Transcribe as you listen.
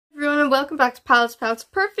welcome back to Palettes,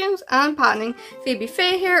 Perfumes and Patterning. Phoebe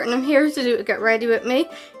Faye here, and I'm here to do a get ready with me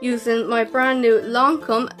using my brand new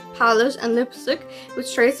Lancôme palette and lipstick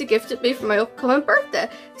which Tracy gifted me for my upcoming birthday.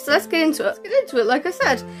 So let's get into it. Like I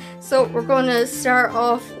said. So we're going to start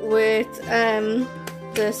off with the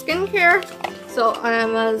skincare. So I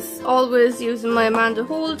am, as always, using my Amanda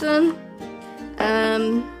Holden.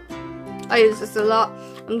 I use this a lot.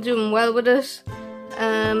 I'm doing well with it.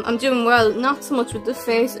 I'm doing well, not so much with the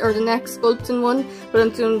face or the neck sculpting one, but I'm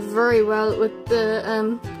doing very well with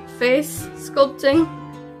the face sculpting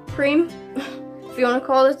cream, if you want to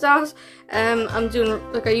call it that. I'm doing,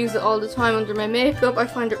 like, I use it all the time under my makeup. I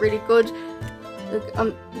find it really good.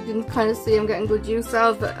 Like, you can kind of see I'm getting good use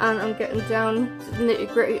of it, and I'm getting down to the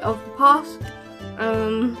nitty gritty of the pot.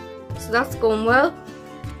 So that's going well.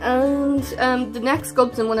 And the neck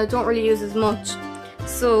sculpting one I don't really use as much.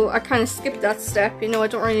 So I kind of skipped that step, you know. I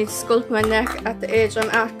don't really sculpt my neck at the age I'm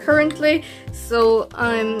at currently, so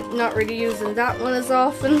I'm not really using that one as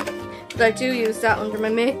often, but I do use that under my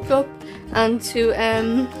makeup and to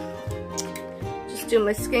just do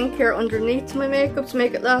my skincare underneath my makeup to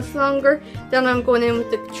make it last longer. Then I'm going in with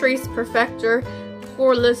the Catrice Perfector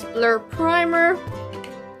Poreless Blur Primer.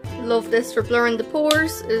 Love this for blurring the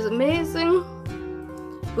pores, it is amazing.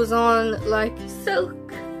 Goes on like silk.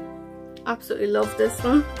 Absolutely love this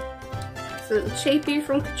one. It's a little cheapy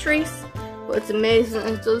from Catrice, but it's amazing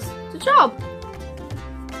and it does the job.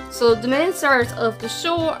 So the main stars of the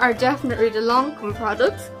show are definitely the Lancôme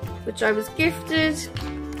products, which I was gifted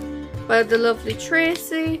by the lovely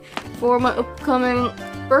Tracy for my upcoming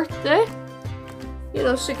birthday. You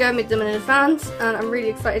know, she gave me them in advance and I'm really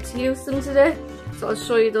excited to use them today. So I'll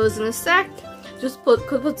show you those in a sec. Just could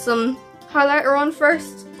put some highlighter on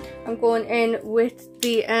first. I'm going in with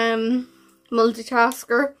the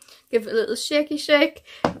multitasker. Give it a little shaky shake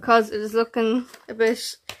because it is looking a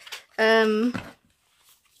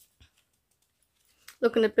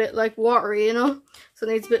bit like watery, you know. So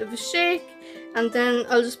it needs a bit of a shake, and then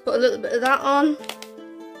I'll just put a little bit of that on.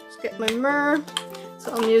 Just get my mirror.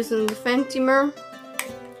 So I'm using the Fenty mirror.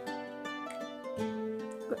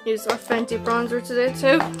 Use our Fenty bronzer today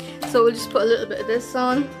too. So we'll just put a little bit of this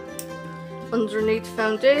on underneath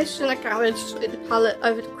foundation. I can't wait to show you the palette.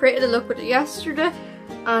 I've created a look with it yesterday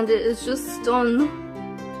and it is just stunning.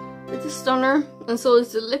 It's a stunner, and so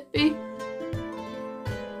is the lippy.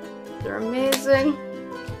 They're amazing.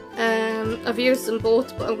 I've used them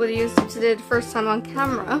both, but I'm going to use them today the first time on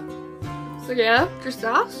camera. So yeah, just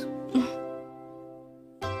that.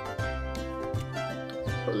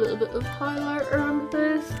 Put a little bit of highlighter on the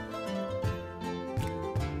face.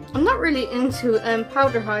 I'm not really into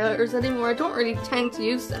powder highlighters anymore. I don't really tend to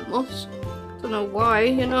use them much. Don't know why,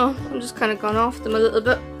 you know. I'm just kind of gone off them a little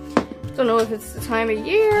bit. Don't know if it's the time of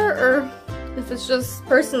year or if it's just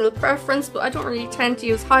personal preference, but I don't really tend to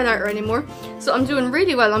use highlighter anymore. So I'm doing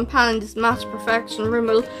really well on panning this Match Perfection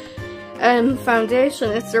Rimmel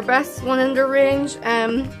foundation. It's their best one in their range.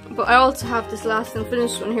 But I also have this Last and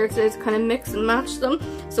Finished one here today to kind of mix and match them.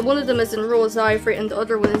 So one of them is in Rose Ivory and the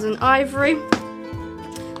other one is in Ivory.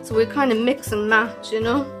 So we kind of mix and match, you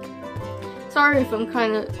know. Sorry if I'm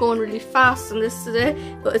kind of going really fast on this today,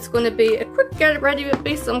 but it's going to be a quick get ready with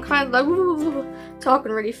me, so I'm kind of like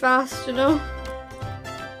talking really fast, you know.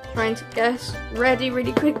 Trying to get ready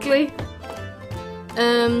really quickly.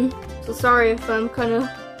 So sorry if I'm kind of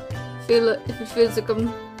if it feels like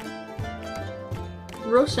I'm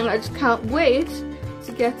rushing. I just can't wait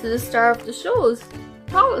to get to the star of the show's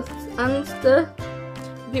palettes and the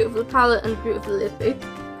beautiful palette and beautiful lippy.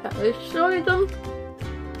 Can't wait to show you them.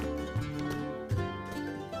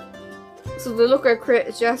 So the look I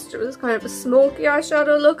created yesterday was kind of a smoky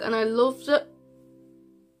eyeshadow look and I loved it.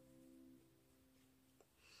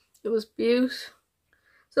 It was beautiful.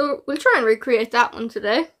 So we'll try and recreate that one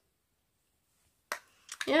today.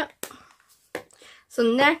 Yeah. So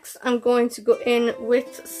next I'm going to go in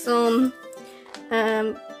with some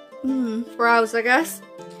brows, I guess.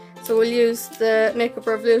 So we'll use the Makeup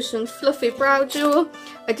Revolution Fluffy Brow Jewel.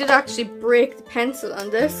 I did actually break the pencil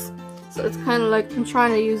on this, so it's kind of like I'm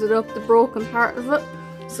trying to use it up, the broken part of it,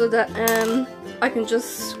 so that I can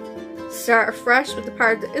just start afresh with the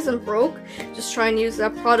part that isn't broke. Just try and use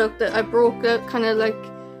that product that I broke it, kind of like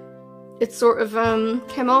it sort of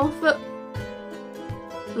came off it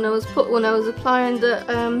when I was applying the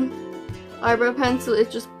eyebrow pencil.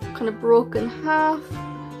 It just kind of broke in half.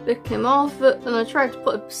 It came off it, and I tried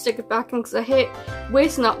to stick it back in because I hate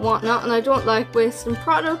wasting that whatnot and I don't like wasting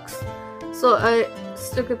products. So I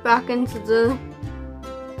stuck it back into the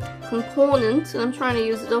component and I'm trying to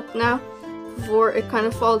use it up now before it kind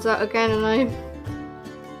of falls out again and I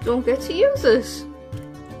don't get to use it.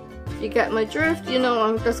 you get my drift. You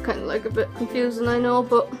know, that's kind of like a bit confusing, I know,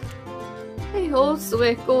 but hey ho, it's the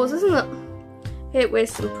way it goes, isn't it? Hate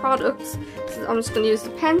wasting products. So I'm just going to use the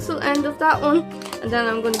pencil end of that one, and then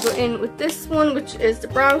I'm going to go in with this one, which is the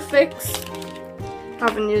Brow Fix.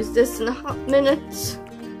 Haven't used this in a hot minute.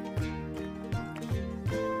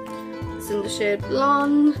 It's in the shade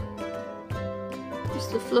Blonde,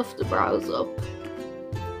 just to fluff the brows up.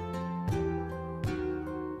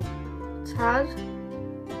 Tad.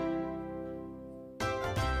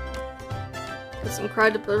 It's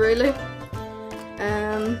incredible, really.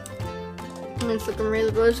 It's looking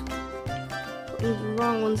really good. Putting the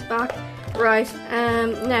wrong ones back. Right,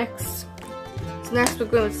 next. So next we're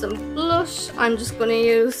going with some blush. I'm just going to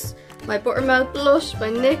use my Buttermelt blush by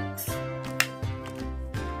NYX.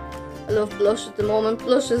 I love blush at the moment.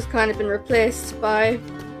 Blush has kind of been replaced by,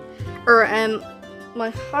 my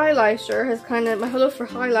highlighter has kind of, my love for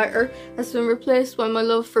highlighter has been replaced by my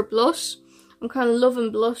love for blush. I'm kind of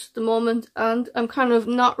loving blush at the moment, and I'm kind of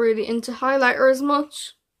not really into highlighter as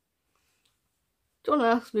much. Don't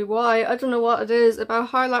ask me why. I don't know what it is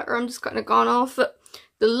about highlighter. I'm just kind of gone off it.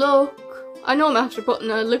 The look, I know I'm after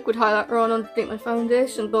putting a liquid highlighter on underneath my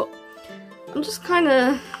foundation, but I'm just kind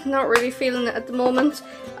of not really feeling it at the moment.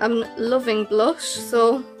 I'm loving blush,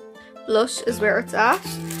 so blush is where it's at.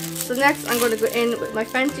 So next I'm going to go in with my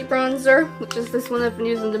Fenty bronzer, which is this one I've been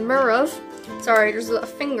using the more of. Sorry, there's a lot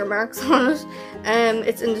of finger marks on it.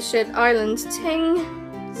 It's in the shade Island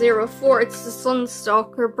Ting 04. It's the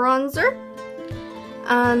Sunstalker bronzer.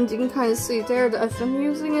 And you can kind of see there that I've been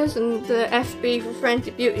using it, and the FB for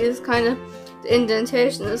Fenty Beauty is kind of, the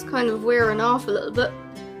indentation is kind of wearing off a little bit,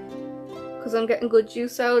 because I'm getting good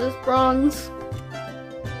use out of this bronze.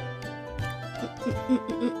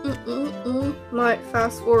 Might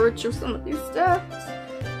fast forward through some of these steps,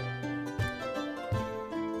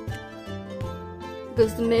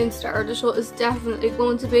 because the main star of the show is definitely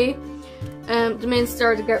going to be, the main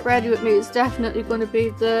star to get ready with me is definitely going to be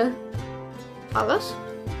the palette.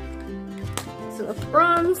 It's enough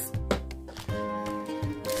bronze.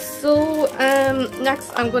 So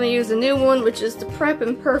next I'm going to use a new one, which is the Prep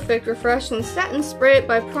and Perfect Refreshing Setting Spray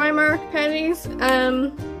by Primark Pennies,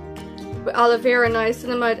 with aloe vera,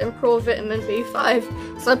 niacinamide and provitamin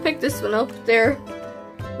B5. So I picked this one up there,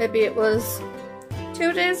 maybe it was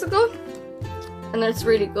 2 days ago, and it's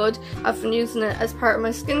really good. I've been using it as part of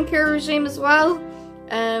my skincare regime as well.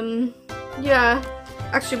 Yeah,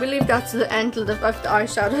 actually we'll leave that to the end till I've got the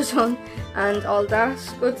eyeshadow done and all that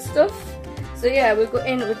good stuff. So yeah, we'll go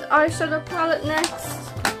in with the eyeshadow palette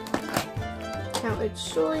next. Can't wait to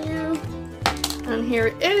show you. And here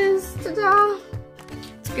it is, ta-da!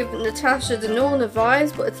 It's giving Natasha Denona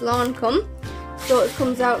vibes, but it's Lancôme. So it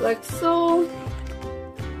comes out like so.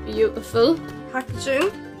 Beautiful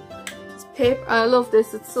packaging. It's paper. I love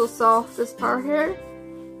this, it's so soft, this part here.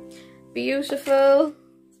 Beautiful.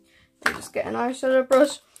 I'll just get an eyeshadow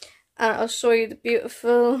brush and I'll show you the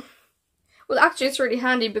beautiful. Well, actually it's really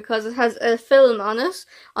handy because it has a film on it,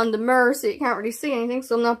 on the mirror, so you can't really see anything,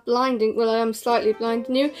 so I'm not blinding. Well, I am slightly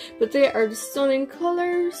blinding you, but they are the stunning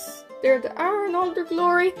colours. There they are in all their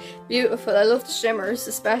glory. Beautiful. I love the shimmers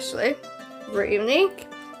especially. Very unique.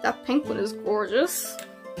 That pink one is gorgeous.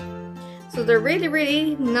 So they're really,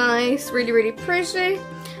 really nice, really, really pretty,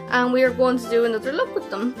 and we are going to do another look with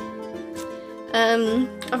them.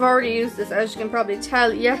 I've already used this, as you can probably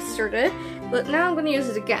tell, yesterday, but now I'm going to use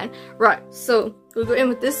it again. Right, so we'll go in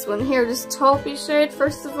with this one here, this taupey shade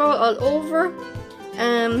first of all over.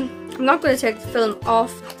 I'm not going to take the film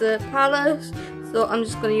off the palette, so I'm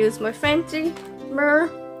just going to use my Fenty mirror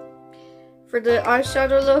for the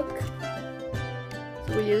eyeshadow look.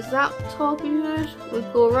 So we'll use that taupey shade. We'll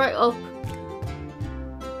go right up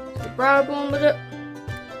to the brow bone with it.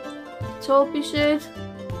 Taupey shade.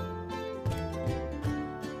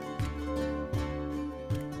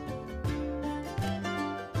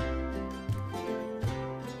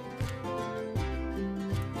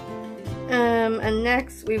 And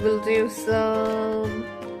next we will do some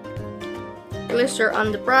glitter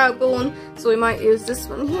on the brow bone, so we might use this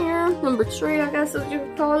one here, number 3 I guess as you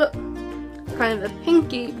could call it. Kind of a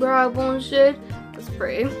pinky brow bone shade. It's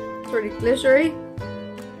pretty, pretty glittery.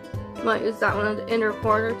 Might use that one on the inner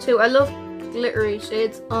corner too. I love glittery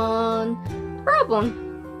shades on the brow bone.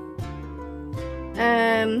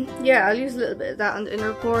 Yeah, I'll use a little bit of that on the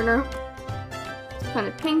inner corner. It's kind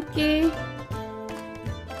of pinky.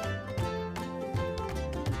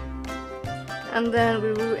 And then we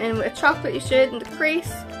will go in with a chocolatey shade in the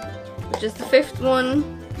crease, which is the 5th one.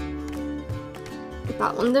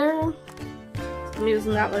 That one there. So I'm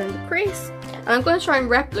using that one in the crease. And I'm going to try and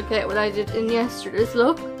replicate what I did in yesterday's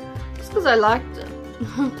look, just because I liked it.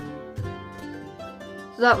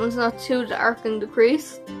 so that one's not too dark in the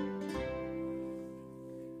crease.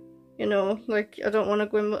 You know, like I don't want to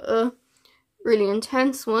go in with a really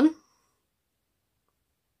intense one.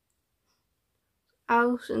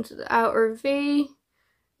 Out into the outer V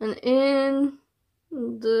and in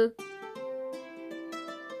the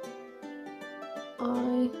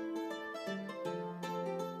eye.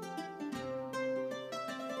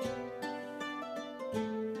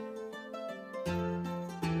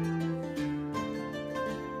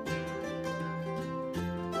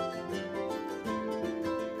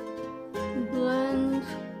 Blend.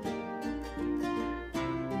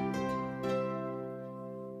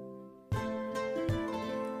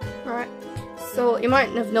 Right, so you might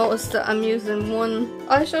have noticed that I'm using one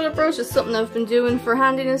eyeshadow brush. It's something I've been doing for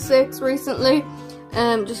handiness sakes recently.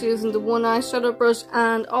 Just using the one eyeshadow brush,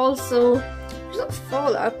 and also there's a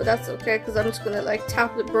fallout, but that's okay because I'm just gonna like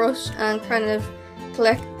tap the brush and kind of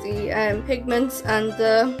collect the pigments and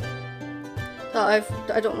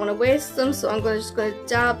I don't want to waste them, so I'm just gonna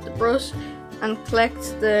dab the brush and collect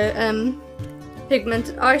the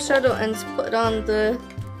pigmented eyeshadow and put it on the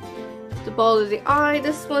ball of the eye.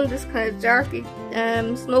 This kind of darky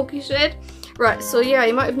smoky shade. Right, so yeah,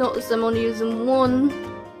 you might have noticed I'm only using one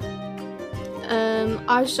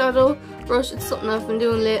eyeshadow brush. It's something I've been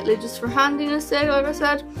doing lately just for handiness sake, like I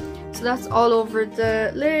said. So that's all over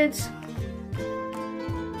the lid,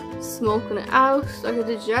 smoking it out like I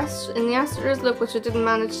did in yesterday's look, which I didn't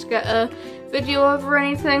manage to get a video of or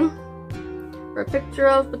anything, or a picture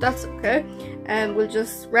of, but that's okay. And we'll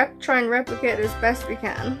just try and replicate it as best we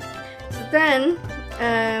can. So then,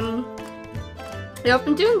 yeah, I've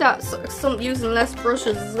been doing that, using less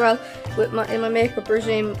brushes as well with in my makeup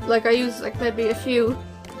regime. Like I use like maybe a few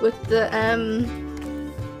with the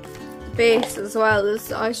base as well as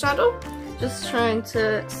the eyeshadow. Just trying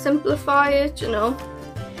to simplify it, you know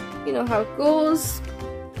how it goes.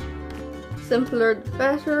 Simpler the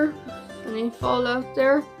better. Any fallout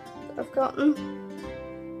there that I've gotten.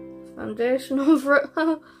 Foundation over it.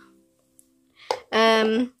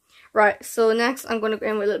 Right, so next I'm going to go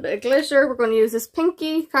in with a little bit of glitter. We're going to use this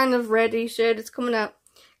pinky kind of reddy shade. It's coming out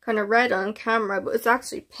kind of red on camera, but it's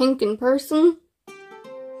actually pink in person.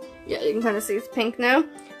 Yeah, you can kind of see it's pink now.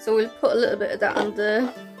 So we'll put a little bit of that on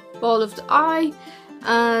the ball of the eye.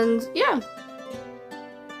 And yeah,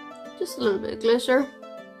 just a little bit of glitter.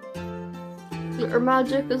 Glitter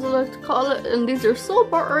magic, as I like to call it. And these are so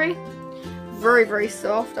buttery. Very, very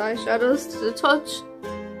soft eyeshadows to the touch.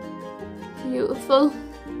 Beautiful.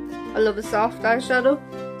 I love a soft eyeshadow.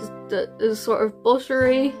 It's sort of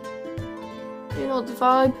buttery, you know, the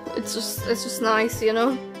vibe. It's just nice, you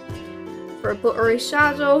know, for a buttery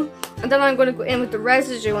shadow. And then I'm going to go in with the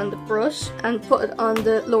residue on the brush and put it on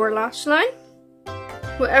the lower lash line,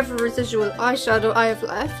 whatever residual eyeshadow I have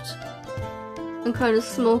left, and kind of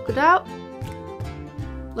smoke it out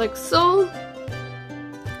like so,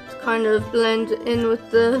 to kind of blend it in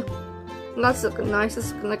with the. And that's looking nice.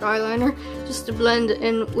 It's looking like eyeliner, just to blend it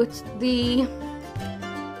in with the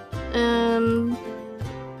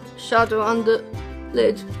shadow on the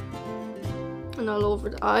lid and all over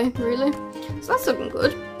the eye, really. So that's looking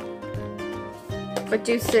good, if I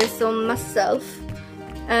do say so myself.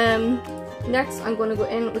 Next I'm going to go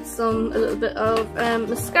in with a little bit of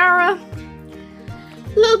mascara.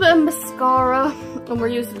 A little bit of mascara, and we're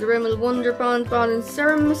using the Rimmel Wonder Bond and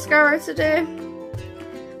Serum Mascara today.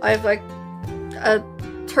 I have like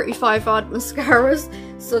 35 odd mascaras,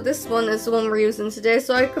 so this one is the one we're using today.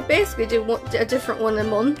 So I could basically do a different one a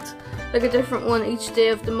month, like a different one each day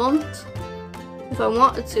of the month. If I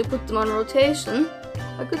wanted to put them on rotation,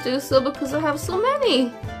 I could do so because I have so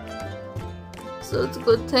many. So it's a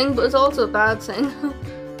good thing, but it's also a bad thing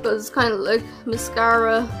because it's kind of like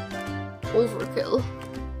mascara overkill.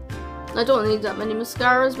 I don't need that many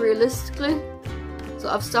mascaras realistically, so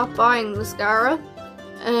I've stopped buying mascara.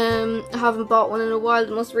 I haven't bought one in a while.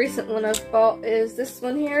 The most recent one I've bought is this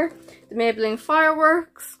one here, the Maybelline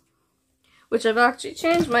Fireworks, which I've actually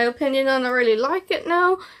changed my opinion on. I really like it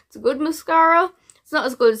now. It's a good mascara. It's not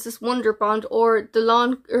as good as this Wonder Bond or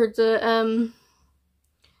the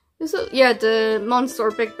is it? Yeah, the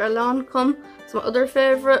Monster Big Bell Lancôme. It's my other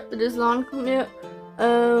favourite. It is Lancôme, yeah.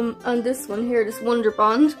 And this one here, this Wonder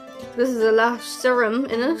Bond. This is a lash serum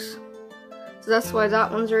in it, so that's why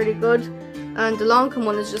that one's really good. And the Lancôme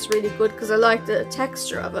one is just really good because I like the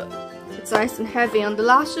texture of it. It's nice and heavy on the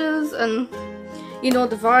lashes, and you know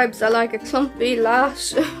the vibes. I like a clumpy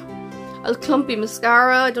lash, a clumpy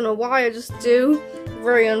mascara. I don't know why, I just do.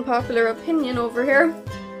 Very unpopular opinion over here.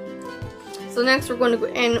 So next we're going to go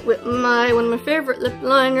in with one of my favourite lip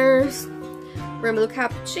liners, Rimmel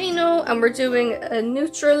Cappuccino, and we're doing a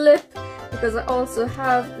neutral lip because I also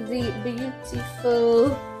have the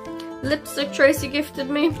beautiful lipstick Tracy gifted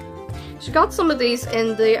me. She got some of these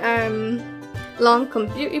in the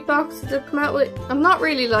Lancôme beauty box that they've come out with. I'm not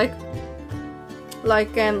really like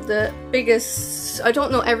the biggest, I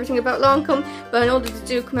don't know everything about Lancôme, but I know that they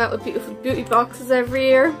do come out with beautiful beauty boxes every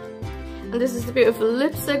year. And this is the beautiful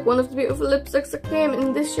lipstick, one of the beautiful lipsticks that came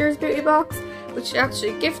in this year's beauty box, which she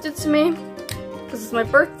actually gifted to me because it's my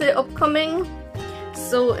birthday upcoming.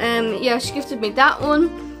 So yeah, she gifted me that one,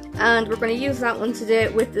 and we're going to use that one today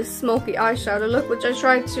with this smoky eyeshadow look, which I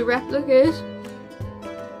tried to replicate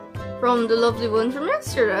from the lovely one from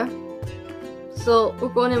yesterday. So we're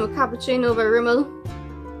going in with Cappuccino by Rimmel.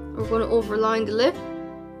 We're going to overline the lip.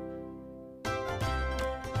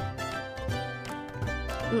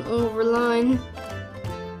 And overline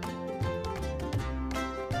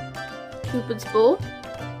Cupid's bow.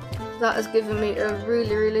 That has given me a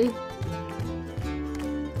really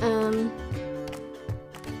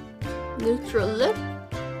neutral lip.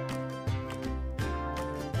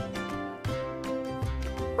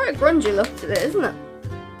 Quite a grungy look today, isn't it?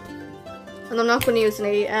 And I'm not going to use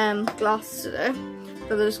any gloss today,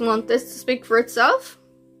 because I just want this to speak for itself.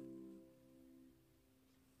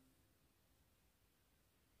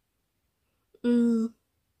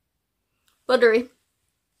 Buttery.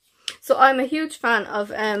 So I'm a huge fan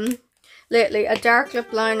of lately a dark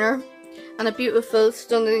lip liner and a beautiful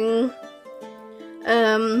stunning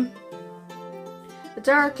a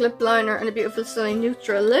dark lip liner and a beautiful stunning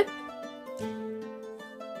neutral lip.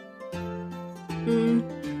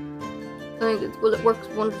 I think it works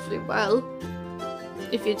wonderfully well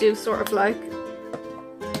if you do sort of like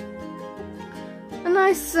a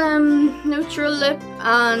nice neutral lip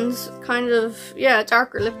and kind of, yeah,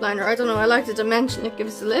 darker lip liner. I don't know, I like the dimension it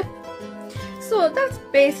gives the lip. So that's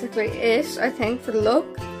basically it, I think, for the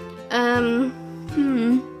look.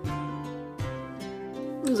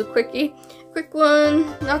 It was a quickie. Quick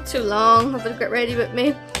one, not too long. Have to get ready with me.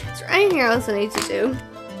 Is there anything else I need to do?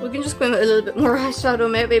 We can just go in with a little bit more eyeshadow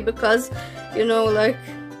maybe, because, you know, like,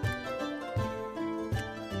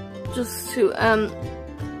 just to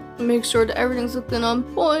make sure that everything's looking on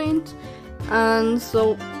point. And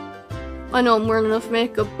so I know I'm wearing enough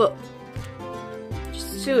makeup, but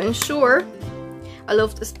just to ensure, I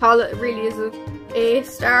love this palette. It really is a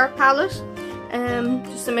A-star palette.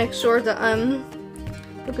 Just to make sure that I'm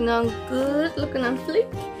looking on good, looking on fleek.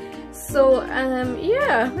 So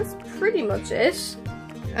yeah, that's pretty much it.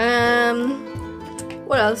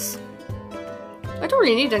 What else? I don't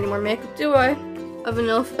really need any more makeup, do I? I have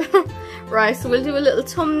enough. Right, so we'll do a little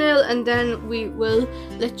thumbnail and then we will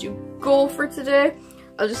let you go for today.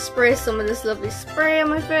 I'll just spray some of this lovely spray on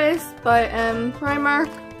my face by Primark.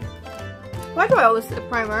 Why do I always say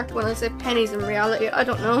Primark when I say pennies in reality? I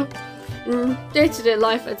don't know. In day-to-day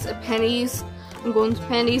life it's a pennies. I'm going to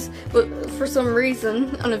pennies, but for some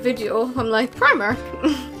reason on a video I'm like Primark.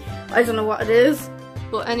 I don't know what it is,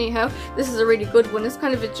 but anyhow, this is a really good one. It's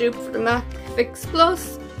kind of a dupe for the MAC Fix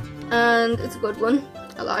Plus, and it's a good one.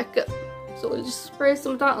 I like it. So we'll just spray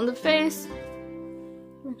some of that on the face.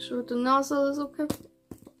 Make sure the nozzle is okay.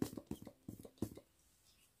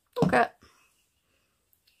 Okay.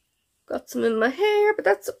 Got some in my hair, but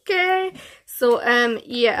that's okay. So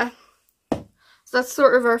yeah. So that's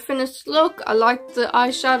sort of our finished look. I like the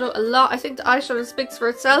eyeshadow a lot. I think the eyeshadow speaks for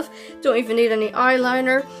itself. Don't even need any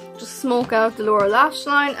eyeliner. Just smoke out the lower lash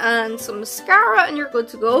line and some mascara and you're good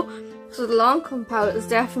to go. So the Lancôme palette is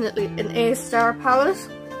definitely an A-star palette.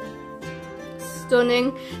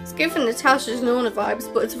 Stunning. It's giving Natasha's Nona vibes,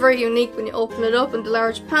 but it's very unique when you open it up in the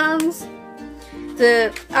large pans.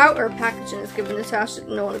 The outer packaging is giving Natasha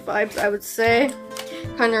Nona vibes, I would say.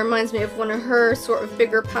 Kind of reminds me of one of her sort of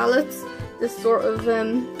bigger palettes. This sort of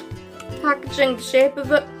packaging, the shape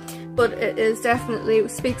of it. But it is definitely,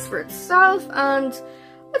 speaks for itself. And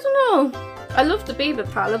I don't know. I love the Biba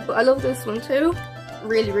palette, but I love this one too.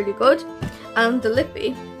 Really, really good. And the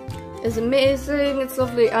lippy is amazing. It's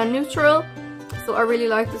lovely and neutral. So I really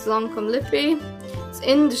like this Lancôme lippy. It's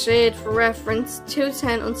in the shade, for reference,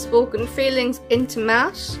 210 Unspoken Feelings into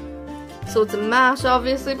matte. So it's a matte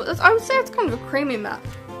obviously, but I would say it's kind of a creamy matte.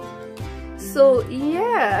 So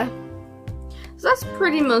yeah. So that's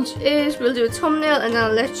pretty much it. We'll do a thumbnail and then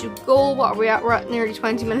I'll let you go. What are we at? We're at nearly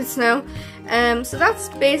 20 minutes now. So that's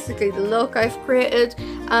basically the look I've created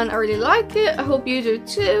and I really like it. I hope you do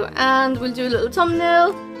too. And we'll do a little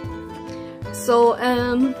thumbnail. So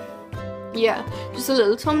yeah, just a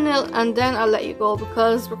little thumbnail and then I'll let you go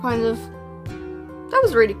because we're kind of, that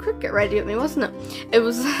was really quick get ready with me, wasn't it? It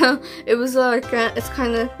was it was like it's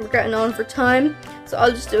kind of, we're getting on for time, so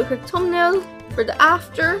I'll just do a quick thumbnail for the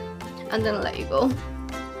after and then I'll let you go.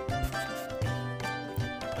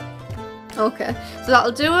 Okay, so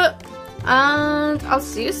that'll do it, and I'll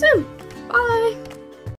see you soon. Bye.